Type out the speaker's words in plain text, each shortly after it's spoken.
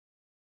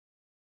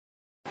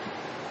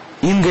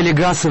Inga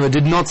Legasova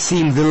did not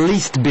seem the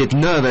least bit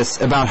nervous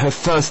about her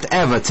first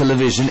ever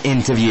television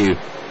interview.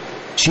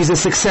 She's a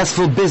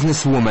successful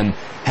businesswoman,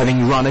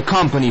 having run a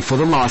company for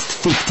the last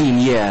 15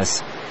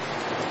 years.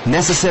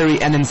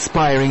 Necessary and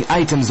inspiring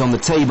items on the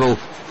table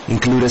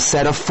include a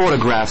set of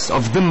photographs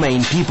of the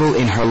main people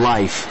in her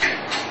life.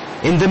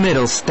 In the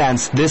middle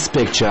stands this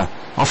picture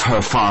of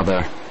her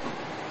father.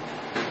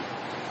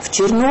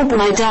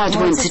 My dad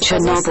went to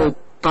Chernobyl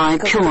by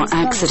pure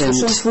accident.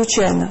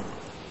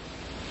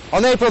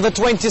 On April the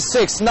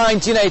 26th,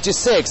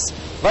 1986,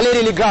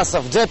 Valery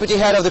Legasov, deputy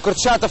head of the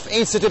Kurchatov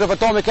Institute of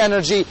Atomic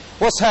Energy,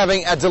 was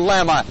having a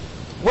dilemma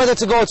whether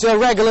to go to a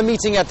regular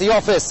meeting at the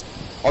office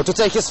or to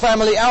take his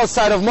family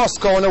outside of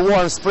Moscow on a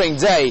warm spring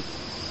day.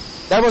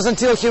 That was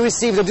until he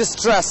received a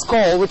distress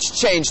call which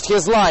changed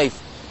his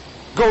life.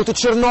 Go to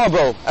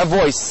Chernobyl, a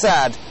voice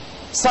said.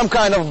 Some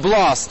kind of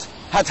blast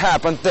had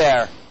happened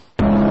there.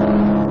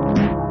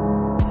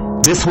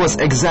 This was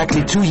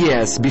exactly 2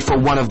 years before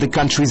one of the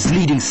country's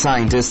leading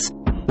scientists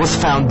was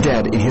found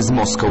dead in his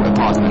Moscow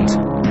apartment.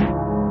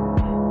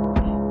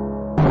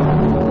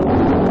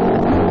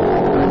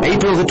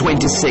 April the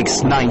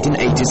 26th,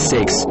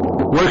 1986,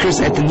 workers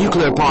at the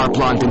nuclear power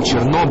plant in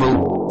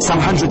Chernobyl, some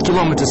 100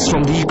 kilometers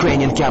from the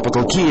Ukrainian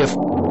capital Kiev,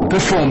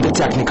 performed a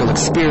technical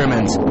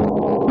experiment.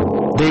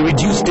 They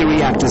reduced the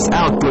reactor's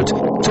output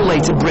to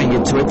later bring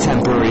it to a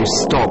temporary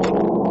stop.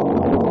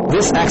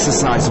 This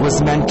exercise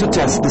was meant to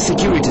test the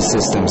security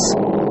systems.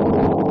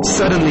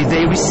 Suddenly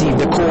they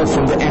received a call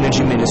from the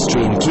energy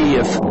ministry in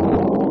Kiev.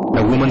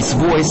 A woman's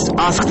voice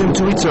asked them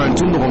to return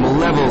to normal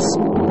levels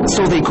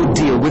so they could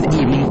deal with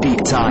evening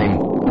peak time.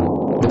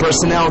 The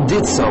personnel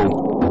did so,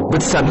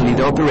 but suddenly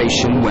the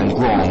operation went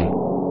wrong.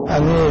 They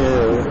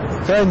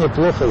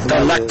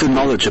lacked the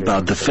knowledge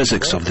about the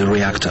physics of the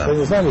reactor.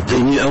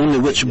 They knew only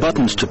which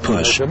buttons to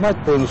push. They knew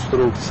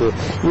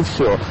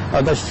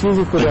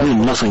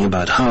nothing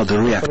about how the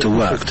reactor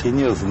worked.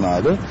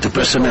 The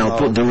personnel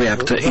put the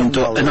reactor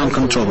into an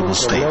uncontrollable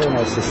state.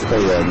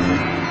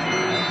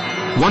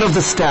 One of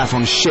the staff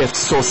on shift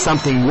saw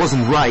something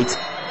wasn't right,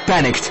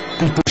 panicked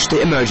and pushed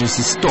the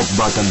emergency stop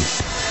button.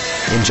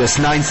 In just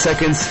 9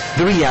 seconds,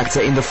 the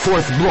reactor in the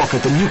 4th block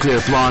at the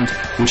nuclear plant,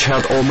 which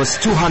held almost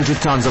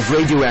 200 tons of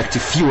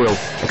radioactive fuel,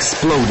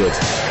 exploded.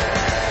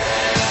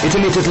 It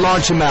emitted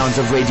large amounts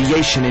of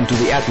radiation into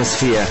the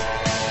atmosphere.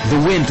 The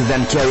wind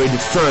then carried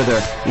it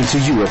further into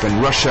Europe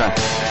and Russia.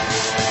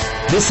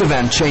 This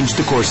event changed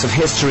the course of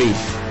history,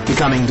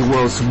 becoming the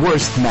world's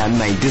worst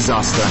man-made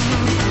disaster.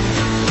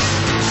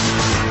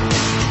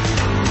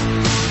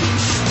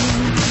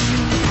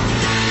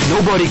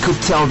 Nobody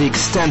could tell the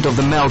extent of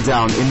the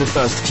meltdown in the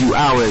first few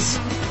hours.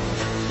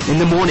 In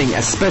the morning,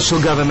 a special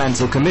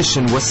governmental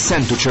commission was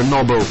sent to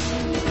Chernobyl.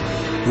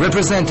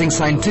 Representing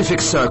scientific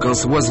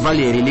circles was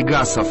Valery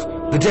Legasov,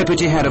 the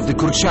deputy head of the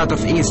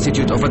Kurchatov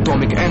Institute of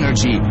Atomic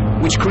Energy,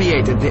 which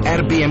created the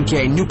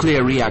RBMK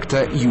nuclear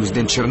reactor used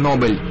in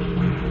Chernobyl.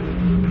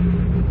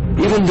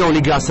 Even though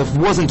Legasov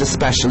wasn't a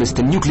specialist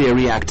in nuclear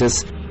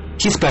reactors,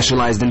 he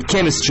specialized in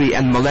chemistry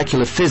and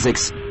molecular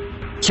physics.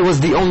 He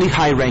was the only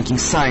high-ranking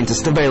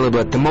scientist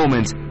available at the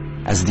moment,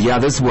 as the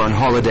others were on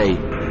holiday.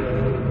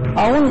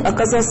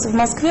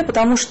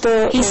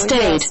 He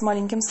stayed.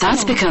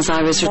 That's because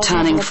I was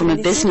returning from a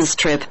business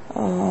trip.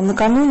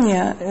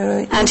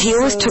 And he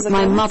always took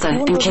my mother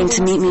and came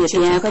to meet me at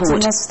the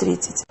airport.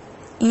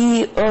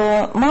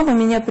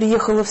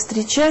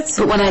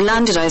 But when I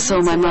landed, I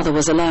saw my mother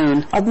was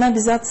alone. And I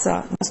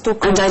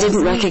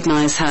didn't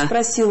recognize her.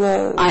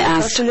 I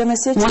asked,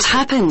 "What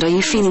happened? Are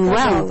you feeling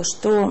well?"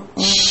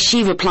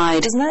 She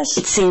replied,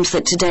 "It seems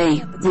that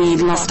today we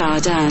lost our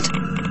dad."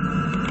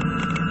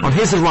 On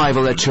his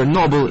arrival at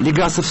Chernobyl,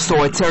 Legasov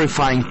saw a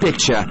terrifying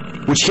picture,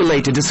 which he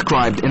later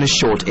described in a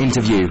short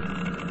interview.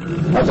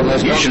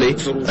 Usually,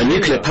 a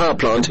nuclear power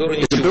plant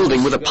is a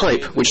building with a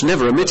pipe which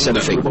never emits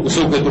anything.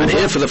 And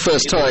here, for the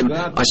first time,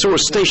 I saw a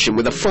station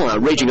with a fire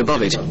raging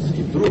above it.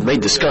 It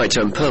made the sky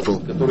turn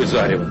purple.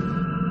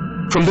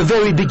 From the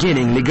very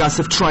beginning,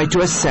 Legasov tried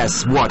to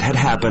assess what had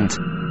happened.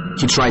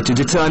 He tried to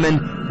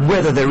determine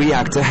whether the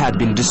reactor had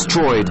been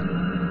destroyed.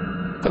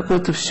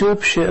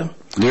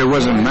 There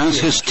was a mass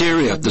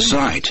hysteria at the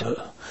site.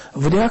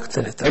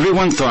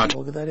 Everyone thought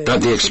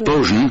that the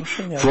explosion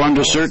formed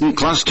a certain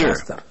cluster,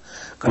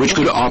 which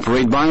could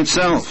operate by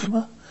itself.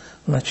 And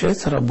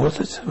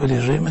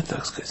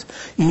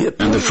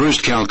the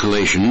first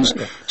calculations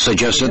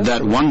suggested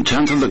that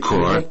 1/10 of the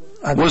core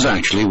was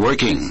actually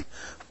working.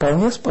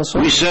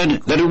 We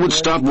said that it would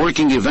stop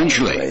working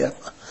eventually.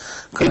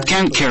 It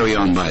can't carry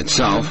on by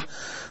itself,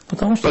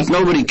 but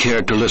nobody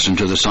cared to listen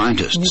to the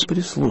scientists.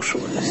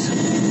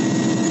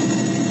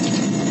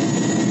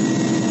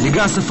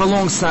 Legasov,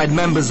 alongside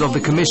members of the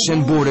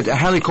commission, boarded a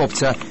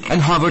helicopter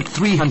and hovered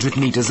 300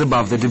 meters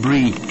above the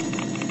debris.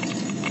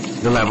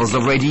 The levels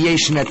of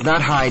radiation at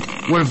that height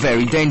were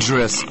very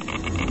dangerous.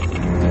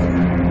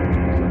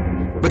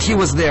 But he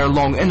was there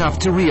long enough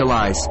to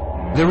realize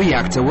the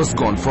reactor was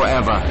gone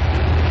forever.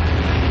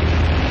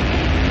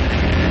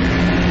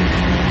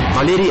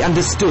 Valery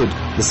understood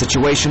The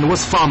situation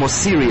was far more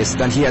serious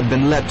than he had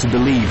been led to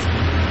believe.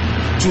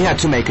 He had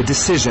to make a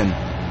decision,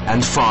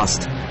 and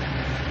fast.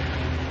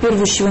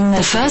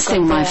 The first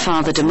thing my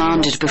father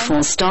demanded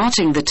before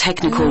starting the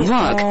technical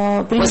work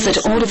was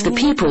that all of the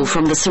people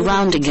from the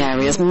surrounding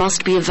areas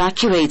must be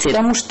evacuated.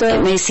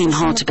 It may seem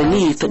hard to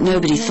believe, but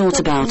nobody thought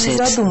about it.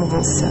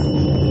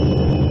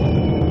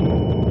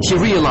 He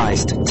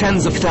realized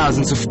tens of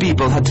thousands of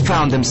people had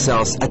found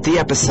themselves at the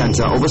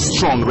epicenter of a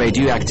strong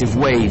radioactive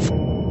wave.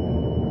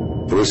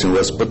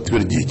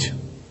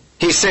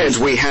 He said,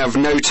 we have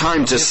no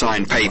time to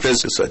sign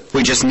papers.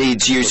 We just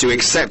need you to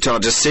accept our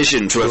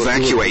decision to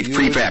evacuate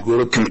Pripyat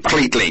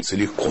completely.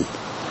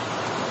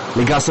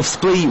 Legasov's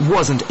plea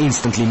wasn't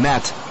instantly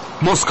met.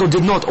 Moscow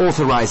did not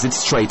authorize it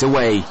straight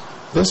away.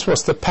 This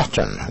was the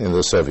pattern in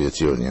the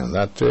Soviet Union,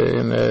 that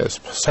in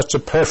such a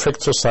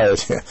perfect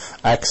society,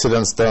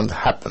 accidents don't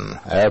happen.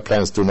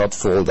 Airplanes do not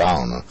fall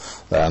down.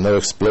 There are no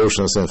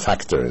explosions in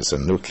factories,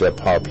 and nuclear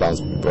power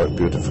plants work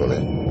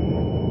beautifully.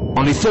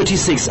 Only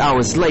 36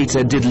 hours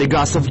later did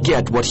Legasov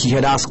get what he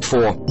had asked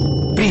for.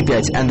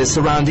 Pripyat and the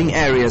surrounding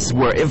areas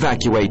were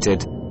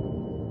evacuated.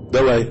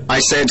 I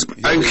said,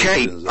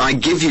 okay, I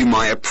give you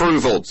my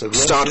approval.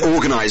 Start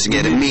organizing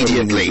it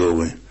immediately.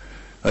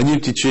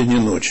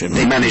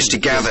 They managed to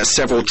gather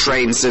several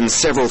trains and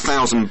several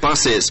thousand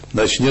buses. And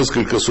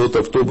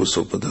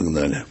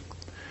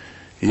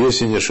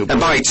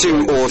by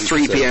 2 or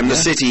 3 p.m. the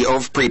city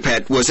of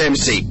Pripyat was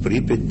empty.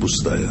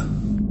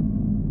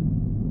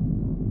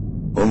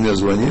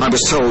 I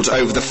was told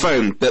over the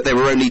phone that there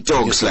were only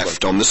dogs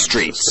left on the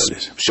streets.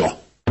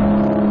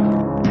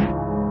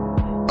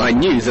 I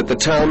knew that the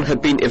town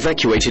had been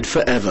evacuated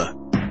forever,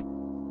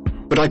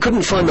 but I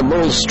couldn't find the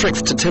moral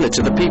strength to tell it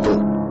to the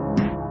people.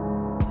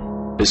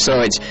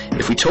 Besides,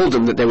 if we told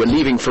them that they were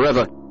leaving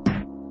forever,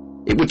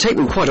 it would take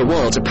them quite a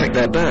while to pack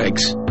their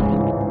bags.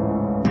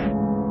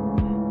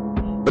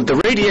 But the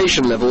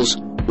radiation levels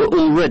were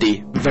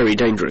already very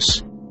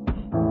dangerous,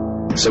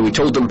 so we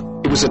told them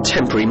it was a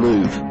temporary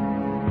move.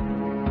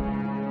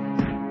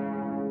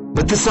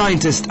 But the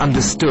scientist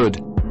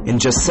understood. In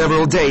just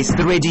several days,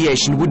 the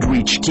radiation would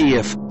reach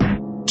Kiev,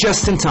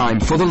 just in time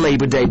for the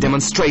Labor Day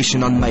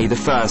demonstration on May the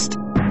 1st.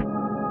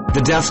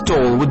 The death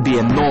toll would be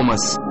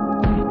enormous.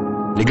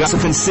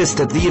 Legasov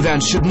insisted the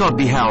event should not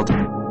be held,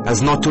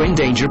 as not to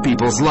endanger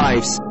people's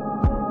lives.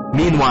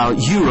 Meanwhile,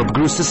 Europe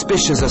grew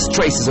suspicious as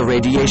traces of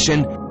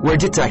radiation were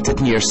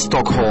detected near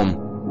Stockholm.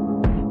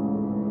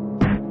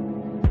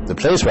 The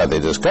place where they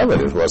discovered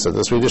it was at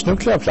the Swedish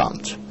nuclear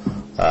plant.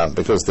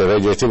 Because the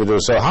radioactivity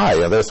was so high,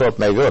 and they thought,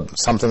 my God,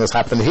 something has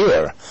happened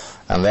here.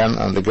 And then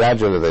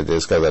gradually they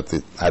discovered that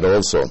it had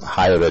also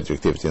higher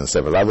radioactivity in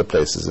several other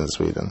places in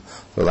Sweden.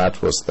 So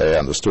that was, they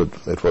understood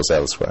it was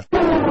elsewhere.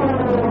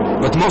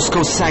 But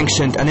Moscow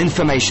sanctioned an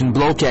information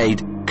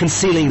blockade,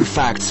 concealing the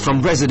facts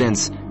from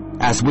residents,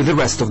 as with the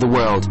rest of the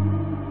world.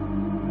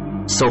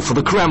 So for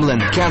the Kremlin,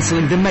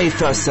 cancelling the May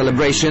 1st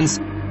celebrations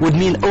would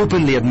mean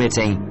openly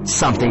admitting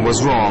something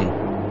was wrong.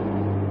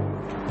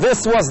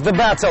 This was the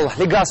battle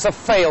Legasov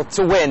failed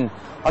to win.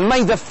 On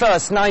May the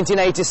 1st,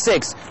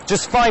 1986,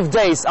 just 5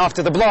 days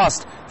after the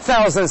blast,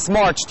 thousands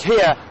marched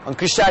here on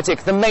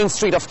Krishchatik, the main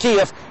street of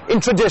Kiev,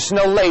 in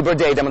traditional Labor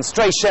Day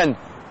demonstration.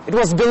 It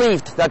was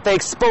believed that they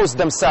exposed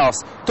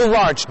themselves to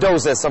large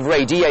doses of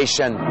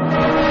radiation.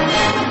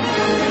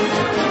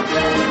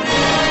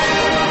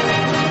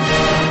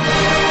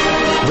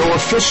 Though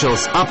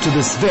officials up to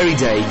this very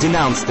day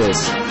denounced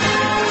this.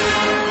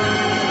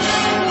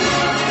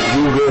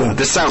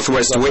 The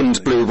southwest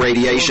wind blew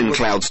radiation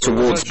clouds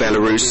towards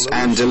Belarus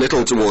and a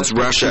little towards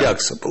Russia.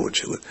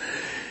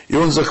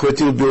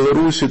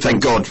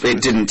 Thank God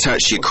it didn't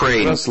touch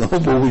Ukraine.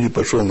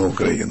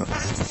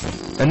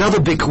 Another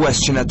big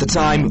question at the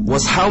time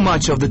was how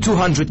much of the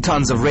 200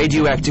 tons of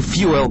radioactive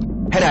fuel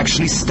had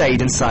actually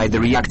stayed inside the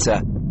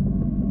reactor.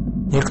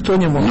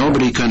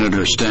 Nobody can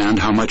understand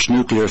how much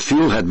nuclear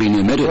fuel had been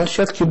emitted.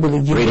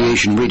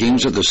 Radiation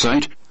readings at the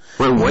site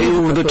were way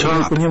over the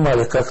top.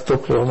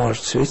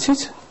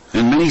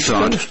 And many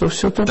thought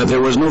that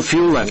there was no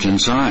fuel left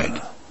inside,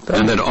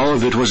 and that all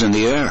of it was in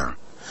the air.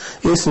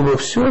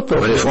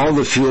 But if all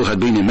the fuel had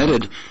been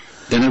emitted,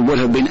 then it would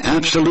have been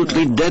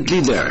absolutely deadly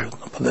there,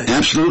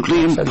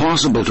 absolutely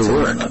impossible to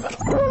work.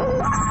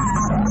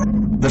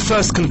 The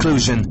first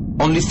conclusion,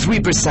 only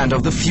 3%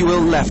 of the fuel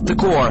left the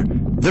core,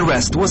 the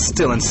rest was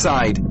still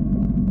inside.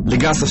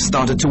 Legasov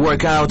started to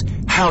work out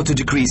how to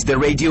decrease the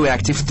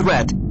radioactive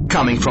threat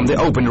coming from the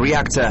open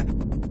reactor.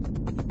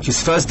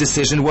 His first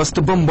decision was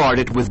to bombard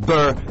it with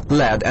burr,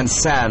 lead and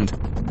sand.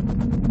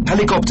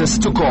 Helicopters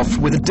took off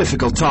with a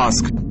difficult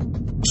task.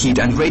 Heat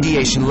and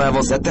radiation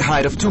levels at the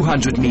height of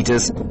 200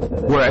 meters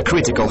were a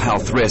critical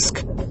health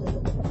risk.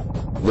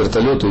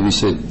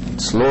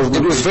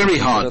 It was very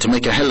hard to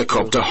make a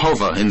helicopter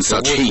hover in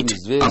such heat,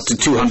 up to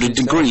 200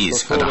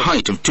 degrees, at a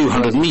height of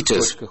 200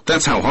 meters.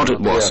 That's how hot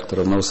it was.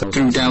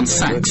 Threw down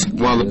sacks,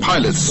 while the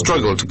pilots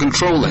struggled to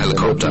control the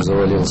helicopter.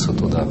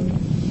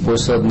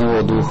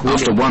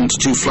 After 1 to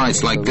 2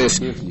 flights like this,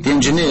 the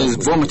engineers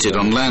vomited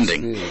on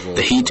landing.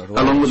 The heat,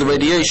 along with the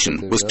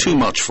radiation, was too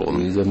much for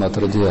them.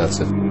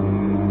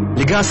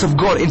 Legasov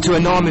got into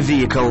an army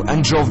vehicle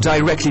and drove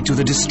directly to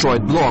the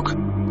destroyed block,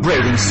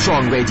 braving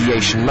strong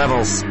radiation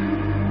levels.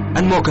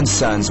 And more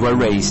concerns were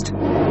raised.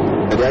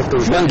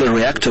 When the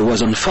reactor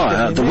was on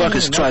fire, the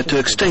workers tried to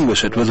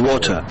extinguish it with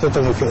water,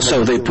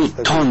 so they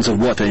put tons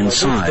of water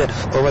inside.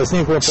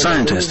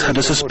 Scientists had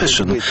a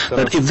suspicion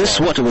that if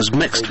this water was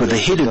mixed with the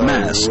heated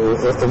mass,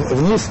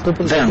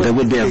 then there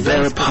would be a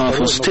very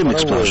powerful steam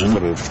explosion,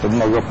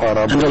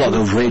 and a lot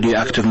of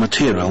radioactive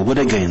material would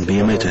again be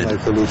emitted.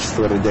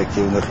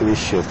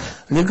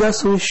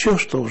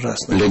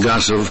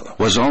 Legasov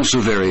was also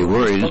very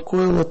worried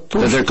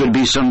that there could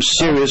be some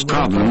serious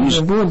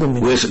problems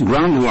with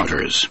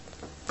groundwaters.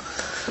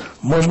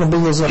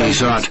 He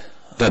thought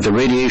that the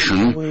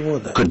radiation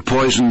could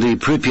poison the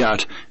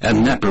Pripyat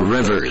and Dnieper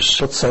rivers.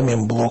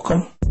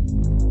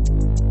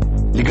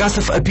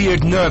 Legasov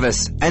appeared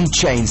nervous and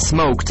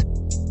chain-smoked.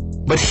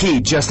 But he,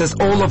 just as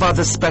all of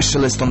other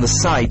specialists on the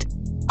site,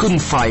 couldn't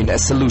find a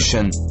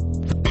solution.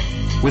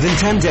 Within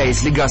 10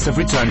 days, Legasov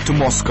returned to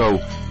Moscow.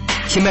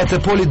 He met the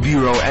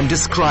Politburo and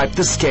described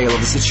the scale of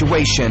the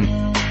situation.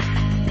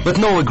 But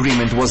no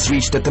agreement was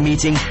reached at the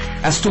meeting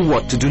as to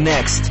what to do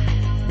next.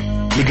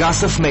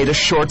 Legasov made a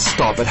short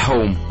stop at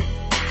home.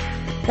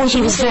 He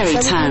was very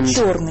tanned.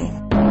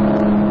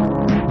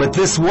 But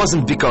this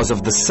wasn't because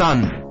of the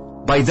sun.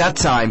 By that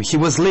time, he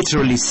was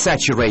literally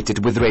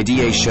saturated with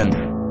radiation.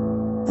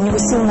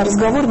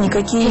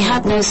 He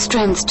had no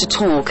strength to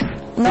talk,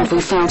 and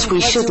we felt we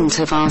shouldn't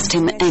have asked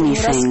him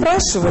anything.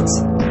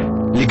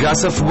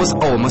 Legasov was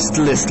almost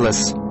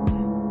listless.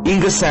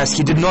 Inga says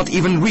he did not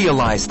even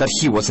realize that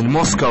he was in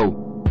Moscow.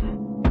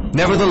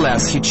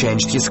 Nevertheless, he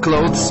changed his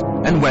clothes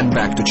and went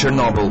back to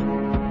Chernobyl.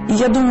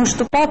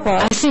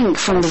 I think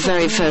from the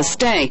very first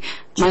day,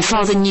 my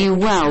father knew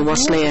well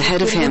what lay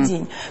ahead of him.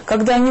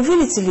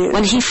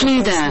 When he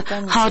flew there,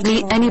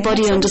 hardly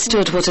anybody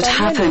understood what had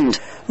happened.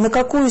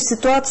 Nobody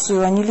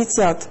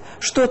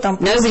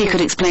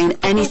could explain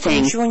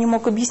anything. And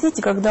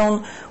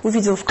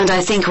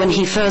I think when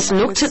he first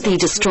looked at the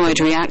destroyed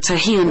reactor,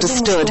 he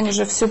understood.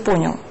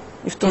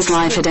 His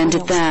life had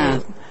ended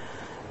there.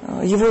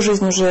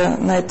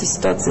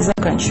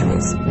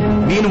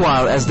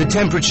 Meanwhile, as the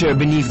temperature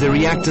beneath the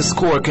reactor's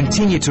core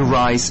continued to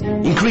rise,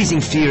 increasing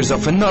fears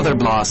of another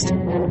blast,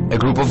 a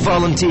group of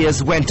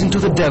volunteers went into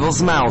the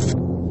Devil's Mouth,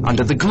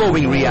 under the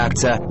glowing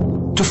reactor,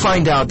 to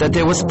find out that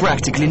there was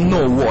practically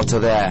no water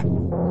there.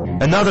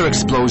 Another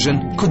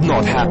explosion could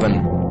not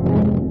happen.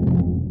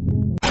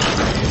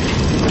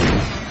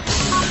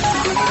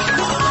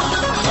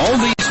 All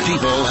these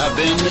people have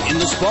been in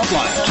the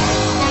spotlight.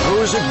 Who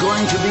is it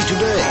going to be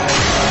today?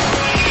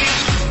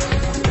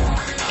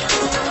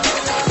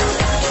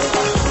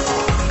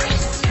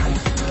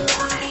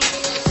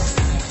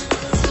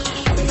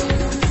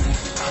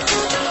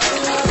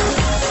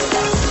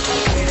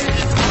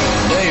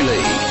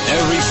 Daily,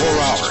 every 4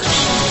 hours,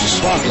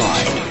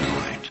 Spotlight.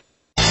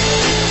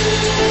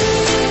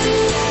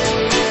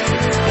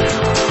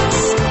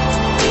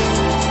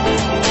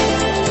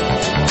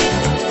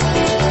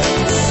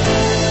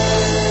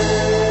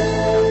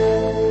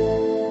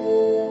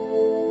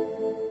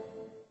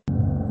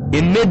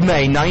 In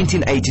mid-May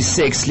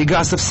 1986,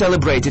 Legasov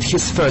celebrated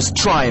his first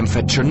triumph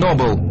at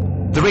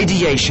Chernobyl. The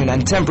radiation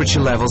and temperature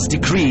levels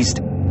decreased.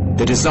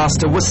 The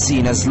disaster was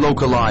seen as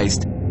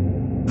localized.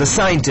 The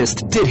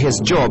scientist did his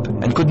job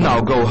and could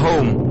now go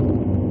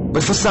home.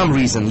 But for some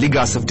reason,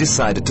 Legasov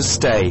decided to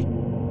stay.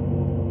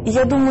 It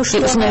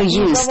was no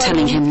use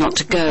telling him not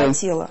to go.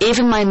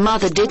 Even my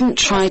mother didn't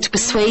try to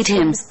persuade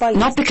him,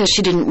 not because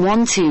she didn't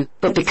want to,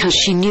 but because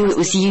she knew it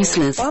was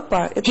useless.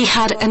 He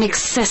had an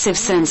excessive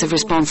sense of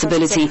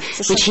responsibility,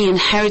 which he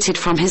inherited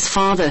from his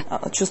father.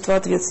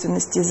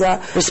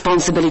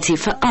 Responsibility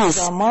for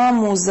us, for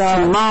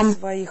Mom,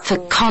 for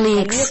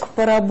colleagues,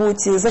 for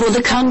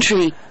the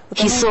country.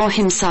 He saw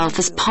himself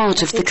as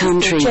part of the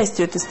country.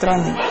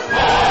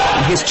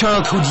 In his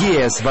childhood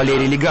years,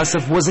 Valery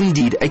Legasov was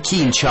indeed a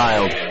keen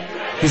child.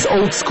 His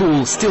old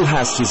school still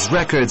has his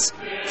records,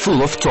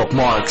 full of top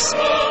marks.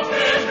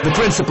 The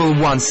principal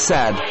once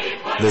said,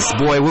 "This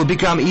boy will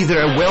become either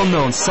a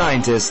well-known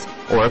scientist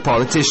or a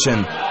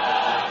politician."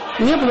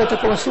 There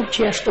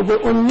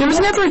was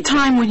never a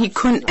time when he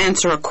couldn't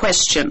answer a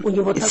question.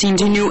 It seemed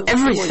he knew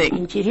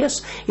everything. He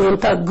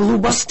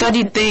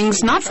studied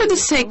things not for the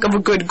sake of a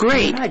good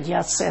grade,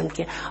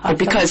 but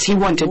because he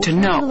wanted to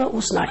know.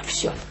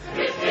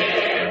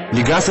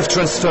 Legasov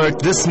transferred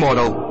this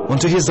model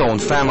onto his own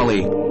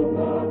family.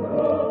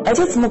 He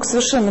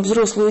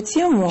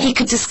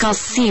could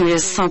discuss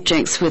serious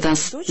subjects with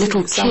us,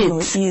 little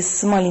kids.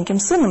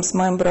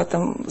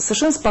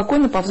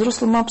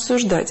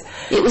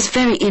 It was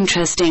very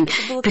interesting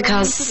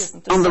because,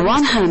 on the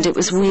one hand, it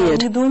was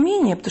weird, and on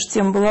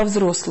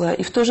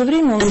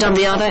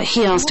the other,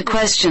 he asked a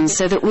question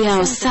so that we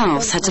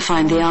ourselves had to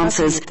find the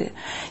answers. He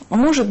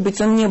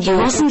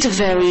wasn't a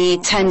very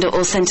tender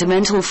or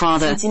sentimental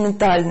father.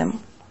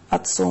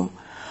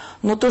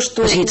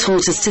 But he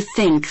taught us to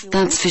think,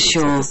 that's for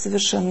sure.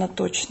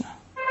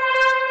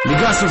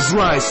 Legasov's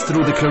rise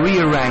through the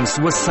career ranks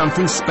was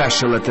something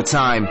special at the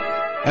time.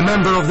 A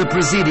member of the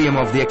Presidium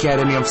of the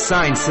Academy of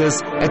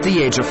Sciences at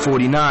the age of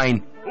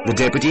 49, the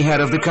deputy head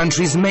of the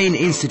country's main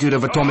Institute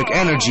of Atomic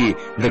Energy,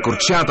 the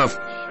Kurchatov,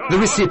 the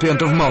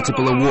recipient of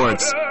multiple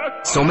awards.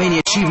 So many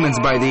achievements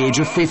by the age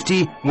of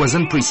 50 was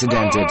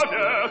unprecedented.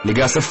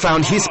 Legasov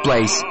found his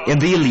place in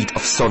the elite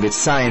of Soviet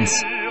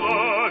science.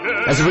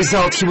 As a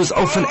result, he was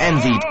often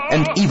envied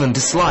and even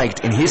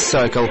disliked in his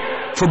circle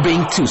for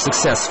being too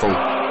successful.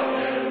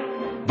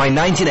 By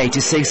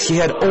 1986, he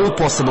had all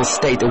possible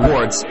state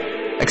awards,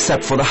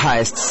 except for the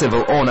highest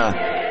civil honor,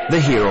 the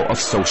Hero of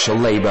Social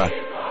Labor.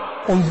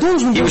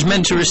 He was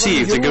meant to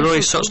receive the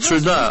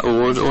Yaroshevsky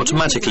award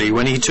automatically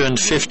when he turned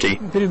 50.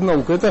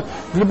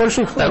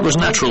 That was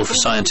natural for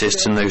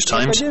scientists in those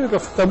times. But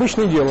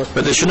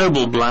the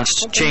Chernobyl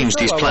blast changed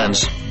these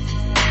plans.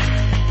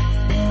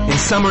 In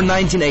summer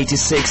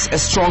 1986, a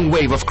strong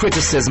wave of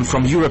criticism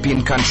from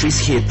European countries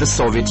hit the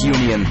Soviet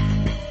Union.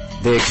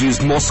 They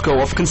accused Moscow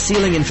of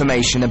concealing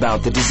information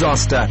about the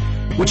disaster,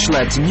 which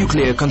led to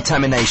nuclear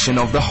contamination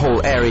of the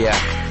whole area.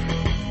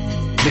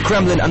 The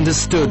Kremlin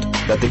understood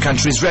that the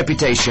country's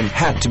reputation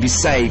had to be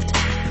saved.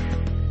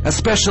 A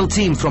special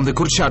team from the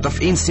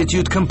Kurchatov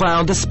Institute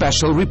compiled a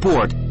special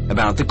report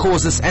about the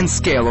causes and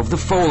scale of the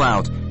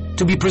fallout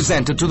to be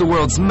presented to the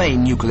world's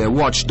main nuclear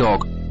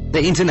watchdog,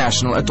 the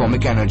International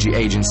Atomic Energy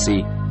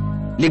Agency.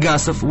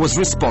 Legasov was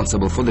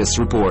responsible for this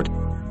report.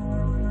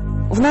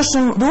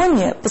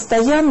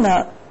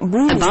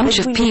 A bunch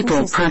of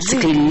people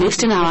practically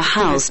lived in our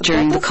house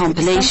during the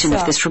compilation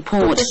of this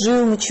report.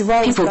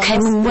 People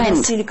came and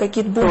went,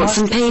 brought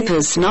some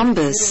papers,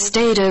 numbers,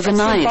 stayed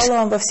overnight.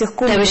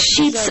 There were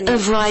sheets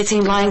of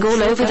writing lying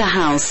all over the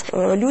house.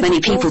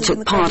 Many people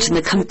took part in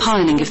the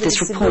compiling of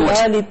this report.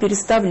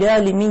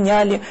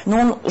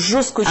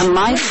 And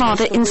my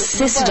father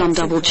insisted on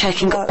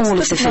double-checking all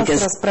of the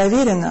figures.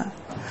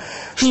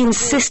 He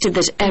insisted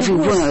that every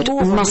word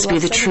must be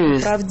the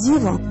truth.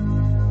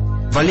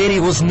 Valery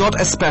was not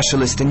a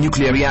specialist in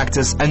nuclear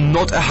reactors and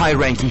not a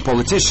high-ranking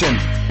politician.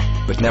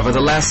 But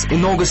nevertheless,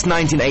 in August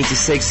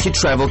 1986, he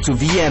traveled to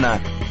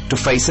Vienna to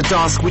face a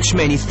task which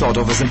many thought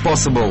of as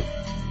impossible: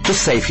 to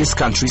save his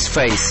country's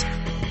face.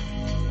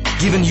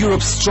 Given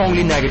Europe's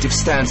strongly negative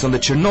stance on the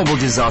Chernobyl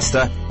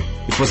disaster,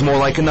 it was more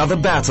like another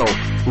battle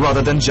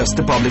rather than just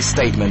a public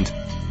statement.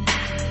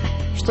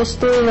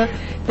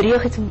 He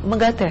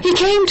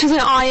came to the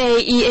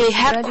IAEA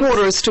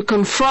headquarters to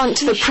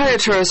confront the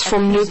predators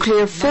from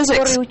nuclear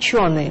physics.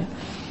 People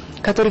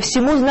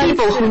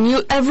who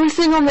knew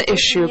everything on the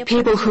issue,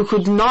 people who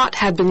could not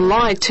have been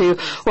lied to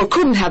or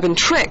couldn't have been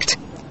tricked.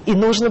 He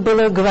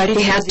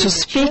had to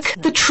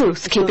speak the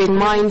truth, keep in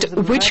mind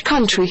which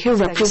country he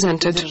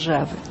represented.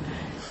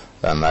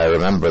 And I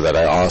remember that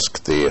I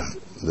asked the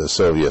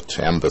Soviet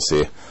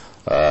embassy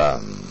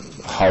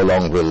how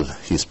long will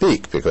he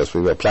speak, because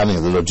we were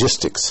planning the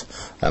logistics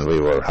and we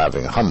were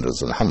having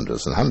hundreds and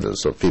hundreds and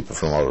hundreds of people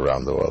from all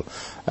around the world.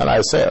 And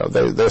I said,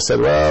 they said,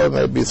 well,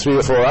 maybe 3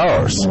 or 4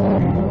 hours.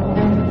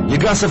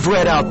 Legasov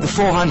read out the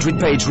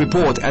 400-page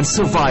report and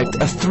survived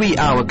a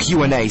 3-hour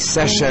Q&A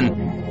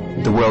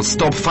session. The world's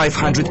top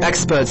 500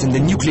 experts in the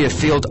nuclear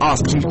field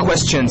asked him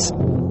questions,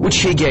 which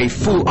he gave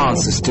full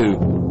answers to.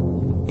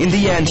 In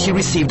the end, he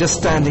received a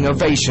standing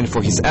ovation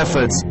for his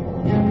efforts.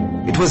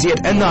 It was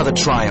yet another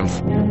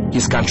triumph.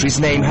 His country's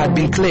name had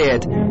been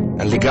cleared,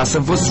 and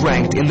Legasov was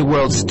ranked in the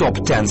world's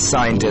top 10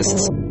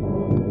 scientists.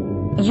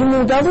 He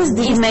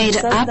made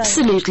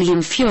absolutely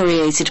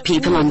infuriated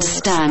people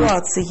understand.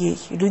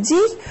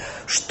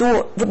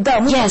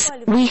 Yes,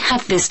 we had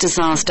this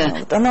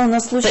disaster, but now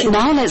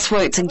let's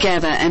work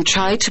together and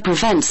try to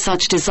prevent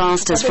such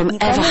disasters from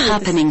ever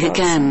happening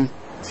again.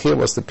 Here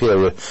was the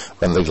period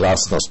when the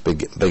glasnost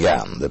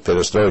began, the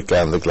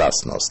perestroika and the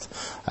glasnost.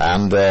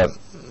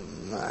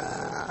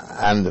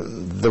 And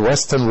the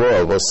Western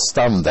world was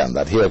stunned then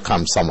that here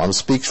comes someone who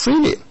speaks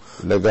freely.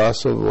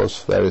 Legasov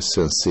was very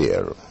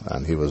sincere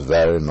and he was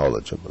very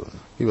knowledgeable.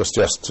 He was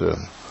just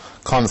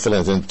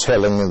confident in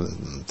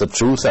telling the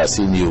truth as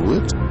he knew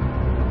it.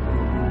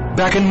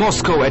 Back in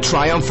Moscow, a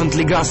triumphant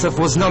Legasov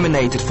was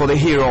nominated for the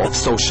Hero of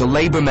Social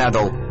Labor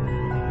medal.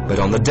 But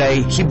on the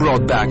day, he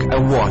brought back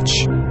a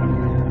watch.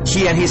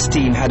 He and his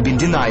team had been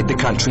denied the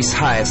country's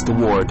highest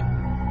award.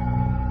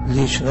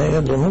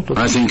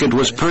 I think it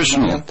was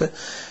personal.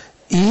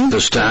 The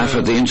staff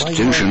at the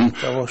institution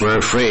were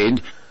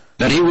afraid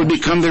that he would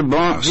become their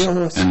boss,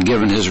 and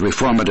given his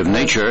reformative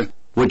nature,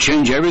 would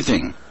change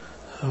everything.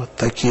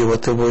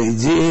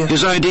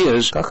 His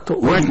ideas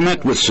weren't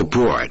met with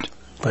support.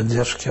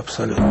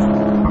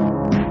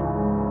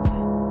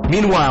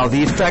 Meanwhile,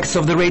 the effects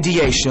of the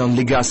radiation on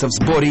Legasov's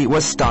body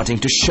was starting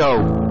to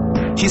show.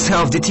 His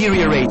health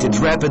deteriorated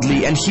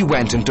rapidly and he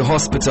went into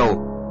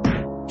hospital.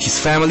 His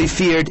family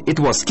feared it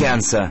was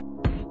cancer.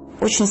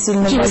 He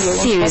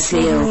was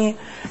seriously ill.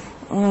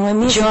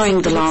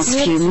 During the last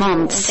few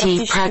months,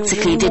 he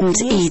practically didn't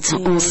eat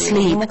or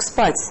sleep.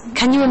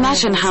 Can you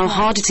imagine how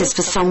hard it is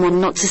for someone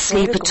not to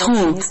sleep at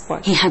all?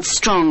 He had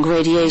strong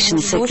radiation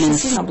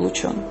sickness.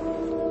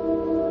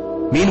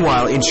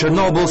 Meanwhile, in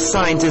Chernobyl,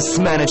 scientists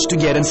managed to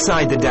get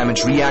inside the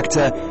damaged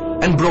reactor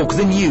and broke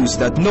the news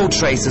that no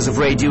traces of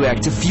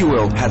radioactive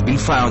fuel had been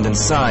found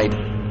inside.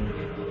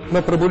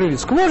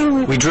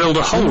 We drilled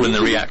a hole in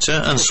the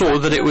reactor and saw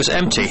that it was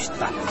empty.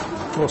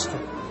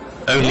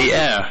 Only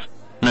air,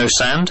 no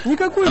sand,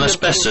 and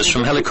asbestos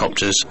from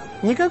helicopters,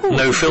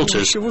 no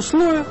filters. And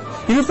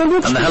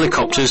the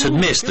helicopters had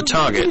missed the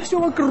target,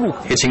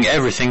 hitting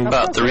everything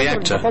but the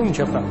reactor.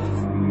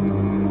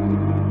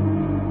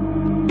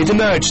 It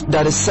emerged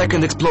that a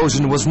second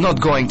explosion was not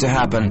going to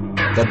happen,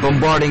 that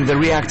bombarding the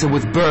reactor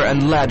with burr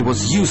and lead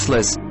was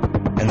useless,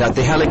 and that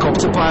the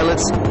helicopter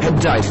pilots had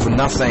died for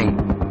nothing.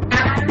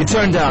 It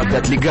turned out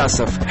that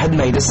Legasov had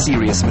made a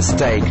serious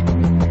mistake.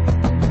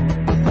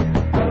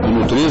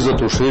 We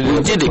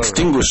did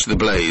extinguish the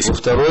blaze.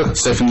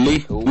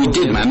 Secondly, we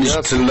did manage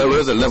to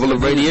lower the level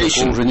of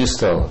radiation.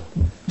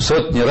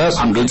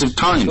 Hundreds of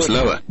times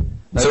lower.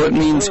 So it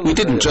means we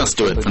didn't just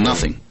do it for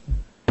nothing.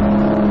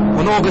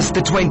 On August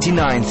the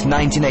 29th,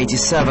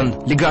 1987,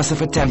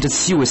 Legasov attempted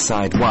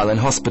suicide while in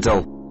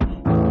hospital.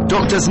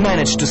 Doctors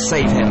managed to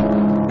save him,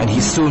 and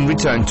he soon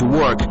returned to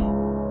work.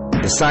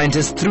 The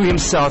scientist threw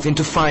himself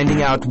into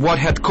finding out what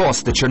had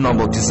caused the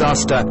Chernobyl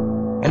disaster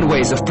and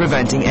ways of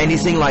preventing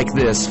anything like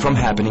this from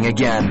happening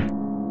again.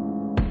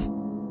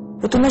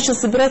 He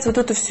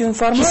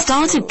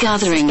started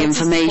gathering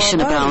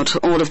information about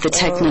all of the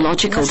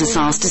technological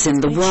disasters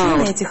in the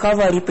world,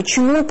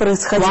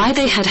 why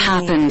they had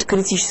happened,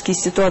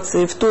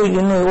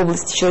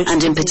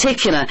 and in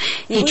particular,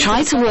 he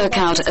tried to work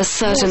out a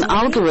certain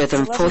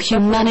algorithm for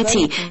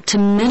humanity to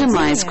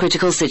minimize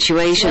critical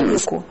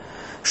situations.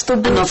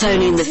 And not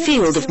only in the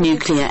field of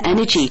nuclear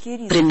energy,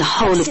 but in the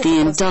whole of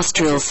the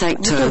industrial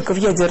sector.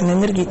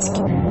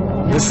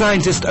 The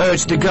scientist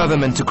urged the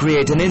government to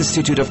create an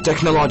Institute of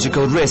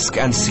Technological Risk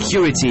and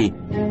Security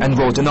and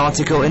wrote an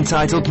article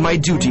entitled "My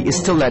Duty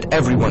is to Let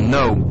Everyone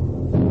Know."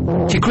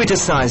 He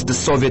criticized the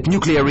Soviet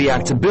nuclear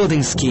reactor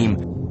building scheme,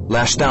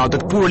 lashed out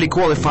at poorly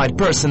qualified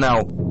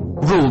personnel,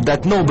 ruled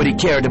that nobody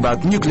cared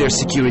about nuclear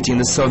security in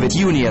the Soviet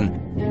Union,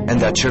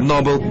 and that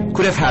Chernobyl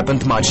could have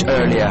happened much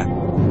earlier.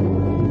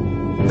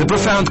 The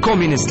profound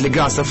communist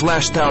Legasov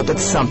lashed out at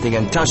something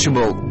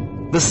untouchable,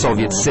 the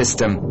Soviet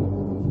system.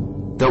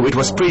 Though it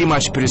was pretty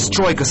much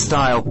perestroika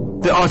style,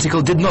 the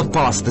article did not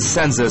pass the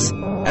censors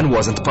and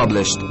wasn't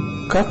published.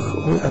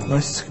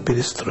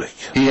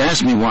 He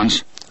asked me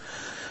once,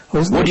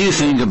 "What do you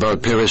think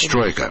about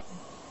perestroika?"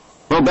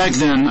 Well, back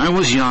then I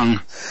was young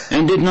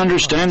and didn't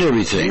understand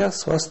everything. I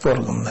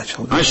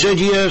said,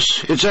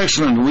 "Yes, it's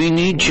excellent, we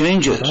need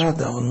changes."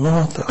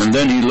 And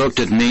then he looked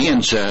at me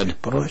and said,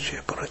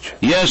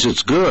 "Yes,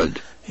 it's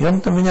good,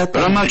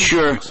 but I'm not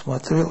sure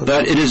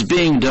that it is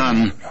being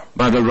done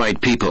by the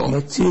right people."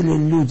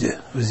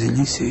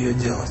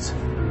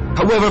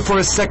 However, for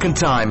a second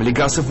time,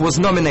 Legasov was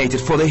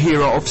nominated for the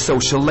Hero of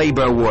Social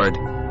Labor Award.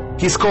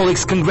 His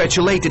colleagues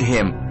congratulated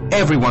him.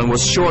 Everyone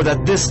was sure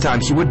that this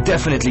time he would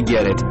definitely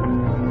get it.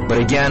 But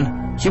again,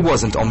 he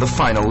wasn't on the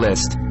final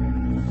list.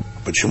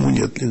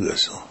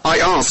 I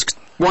asked,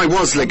 why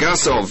was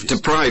Legasov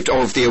deprived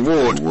of the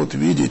award?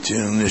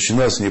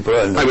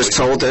 I was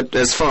told that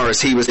as far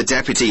as he was the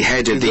deputy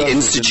head of the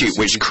institute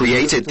which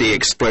created the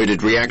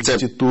exploded reactor,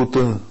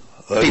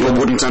 people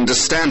wouldn't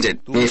understand it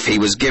if he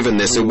was given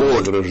this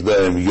award,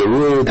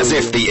 as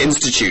if the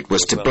institute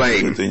was to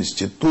blame.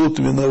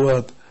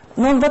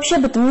 He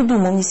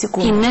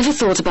never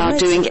thought about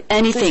doing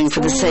anything for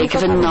the sake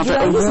of another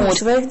award.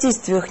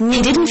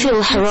 He didn't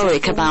feel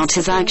heroic about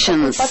his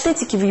actions. He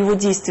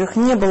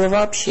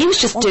was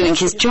just doing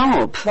his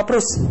job.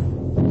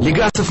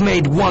 Legasov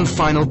made one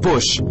final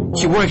push.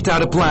 He worked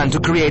out a plan to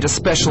create a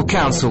special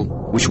council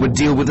which would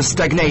deal with the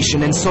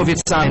stagnation in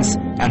Soviet science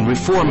and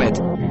reform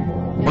it.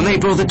 On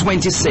April the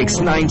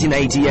 26th,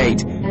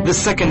 1988, the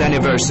second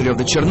anniversary of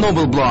the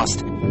Chernobyl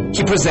blast,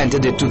 he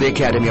presented it to the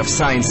Academy of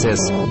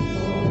Sciences.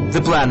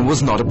 The plan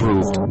was not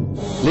approved.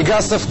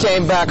 Legasov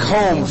came back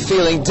home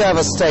feeling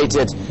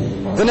devastated.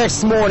 The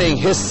next morning,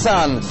 his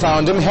son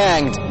found him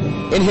hanged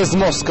in his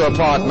Moscow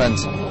apartment.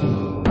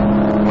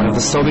 One of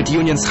the Soviet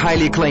Union's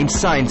highly acclaimed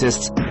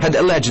scientists had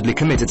allegedly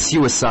committed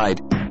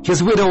suicide.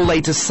 His widow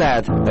later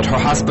said that her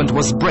husband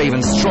was brave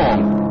and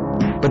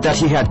strong, but that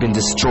he had been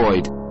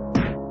destroyed.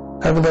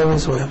 And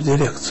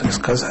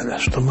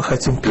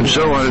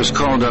so I was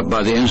called up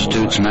by the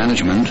Institute's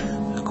management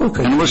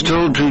and was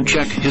told to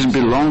check his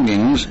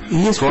belongings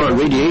for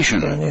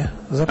radiation.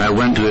 I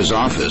went to his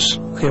office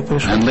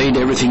and laid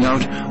everything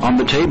out on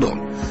the table.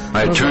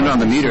 I turned on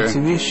the meter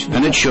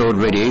and it showed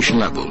radiation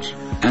levels,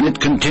 and it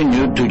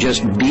continued to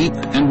just beep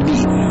and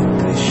beep.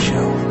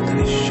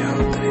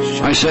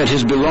 I said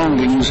his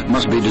belongings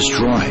must be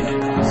destroyed.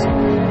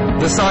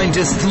 The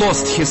scientist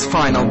lost his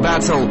final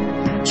battle.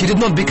 He did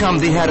not become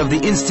the head of the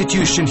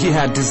institution he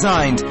had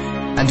designed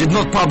and did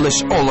not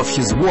publish all of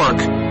his work.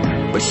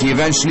 but he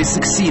eventually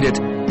succeeded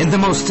in the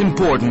most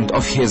important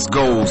of his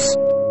goals.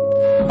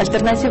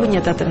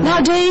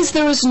 Nowadays,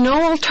 there is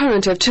no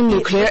alternative to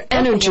nuclear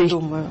energy.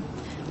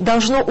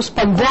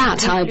 And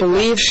that, I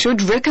believe,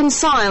 should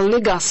reconcile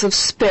Legasov's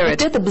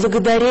spirit.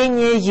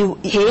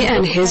 He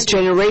and his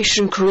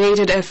generation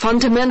created a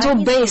fundamental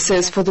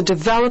basis for the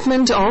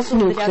development of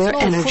nuclear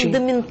energy.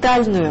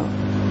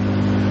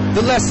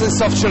 The lessons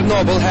of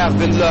Chernobyl have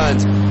been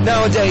learned.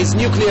 Nowadays,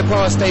 nuclear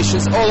power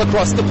stations all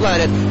across the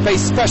planet pay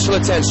special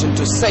attention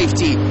to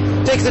safety.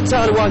 Take the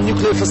Tanwan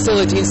nuclear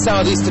facility in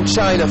southeastern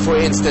China, for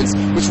instance,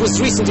 which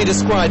was recently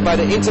described by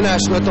the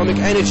International Atomic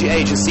Energy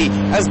Agency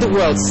as the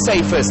world's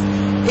safest.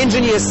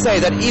 Engineers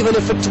say that even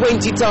if a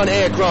 20-ton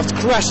aircraft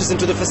crashes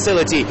into the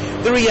facility,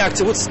 the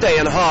reactor would stay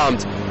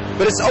unharmed.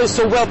 But it's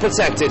also well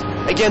protected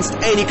against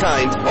any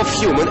kind of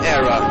human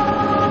error.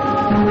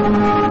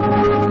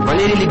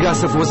 Valery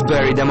Legasov was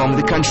buried among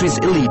the country's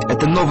elite at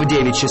the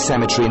Novodevichy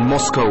Cemetery in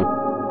Moscow.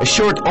 A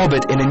short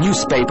obit in a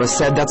newspaper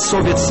said that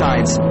Soviet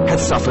science had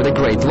suffered a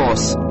great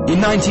loss.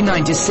 In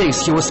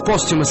 1996, he was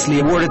posthumously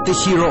awarded the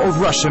Hero of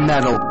Russia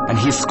medal, and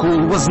his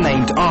school was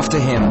named after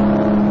him.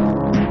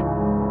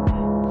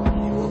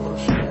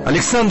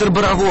 Alexander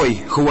Borovoi,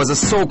 who was a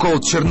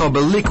so-called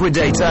Chernobyl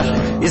liquidator,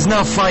 is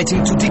now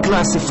fighting to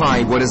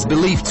declassify what is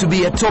believed to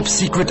be a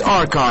top-secret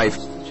archive,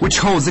 which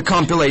holds a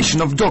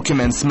compilation of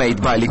documents made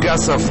by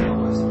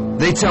Legasov.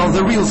 They tell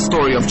the real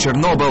story of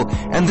Chernobyl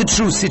and the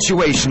true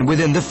situation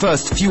within the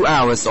first few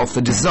hours of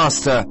the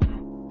disaster.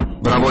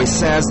 Borovoi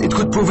says it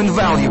could prove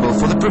invaluable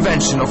for the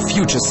prevention of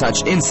future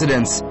such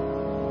incidents,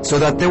 so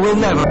that there will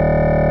never